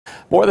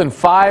More than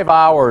 5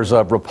 hours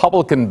of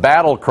Republican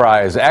battle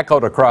cries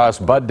echoed across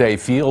Bud Day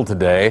Field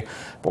today.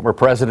 Former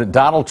President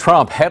Donald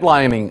Trump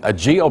headlining a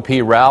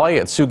GOP rally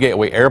at Sioux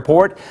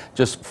Airport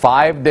just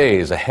 5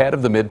 days ahead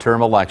of the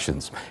midterm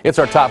elections. It's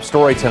our top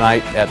story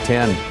tonight at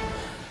 10.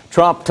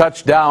 Trump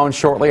touched down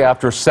shortly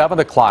after 7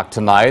 o'clock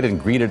tonight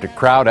and greeted a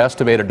crowd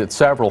estimated at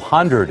several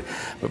hundred.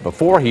 But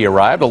before he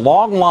arrived, a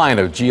long line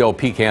of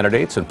GOP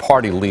candidates and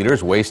party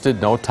leaders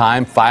wasted no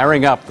time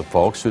firing up the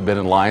folks who'd been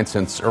in line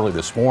since early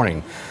this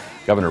morning.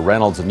 Governor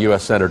Reynolds and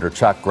U.S. Senator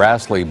Chuck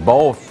Grassley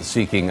both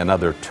seeking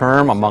another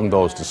term among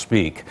those to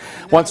speak.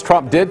 Once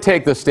Trump did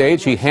take the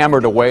stage, he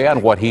hammered away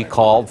on what he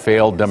called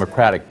failed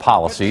Democratic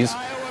policies.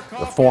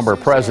 The former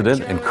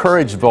president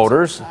encouraged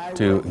voters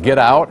to get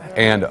out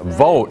and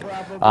vote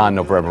on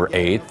November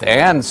 8th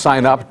and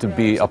sign up to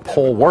be a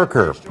poll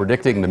worker,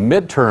 predicting the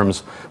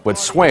midterms would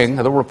swing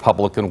the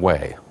Republican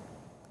way.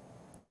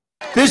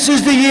 This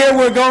is the year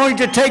we're going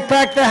to take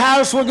back the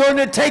House, we're going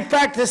to take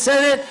back the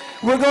Senate,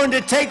 we're going to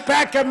take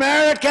back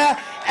America,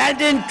 and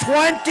in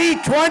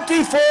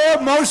 2024,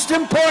 most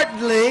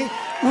importantly,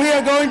 we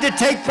are going to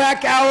take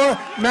back our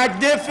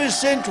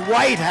magnificent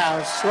White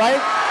House, right?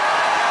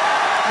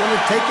 We're going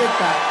to take it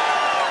back.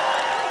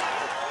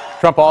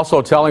 Trump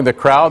also telling the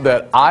crowd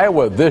that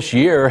Iowa this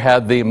year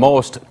had the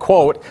most,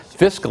 quote,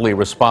 fiscally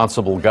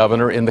responsible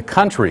governor in the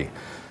country.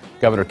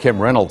 Governor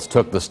Kim Reynolds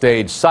took the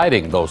stage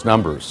citing those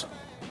numbers.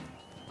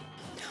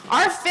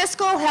 Our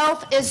fiscal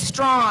health is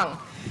strong.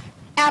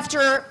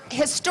 After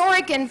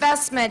historic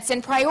investments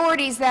in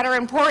priorities that are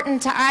important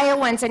to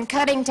Iowans and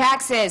cutting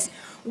taxes,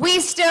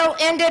 we still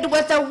ended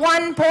with a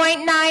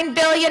 $1.9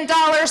 billion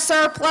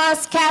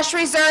surplus, cash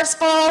reserves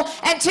full,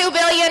 and $2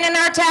 billion in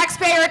our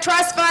taxpayer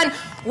trust fund.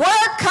 We're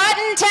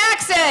cutting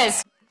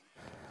taxes.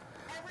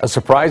 A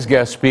surprise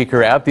guest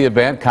speaker at the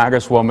event,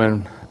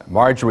 Congresswoman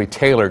Marjorie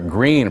Taylor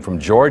Greene from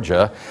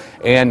Georgia,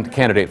 and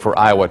candidate for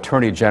Iowa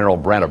Attorney General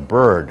Brenna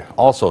Bird,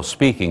 also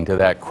speaking to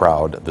that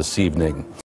crowd this evening.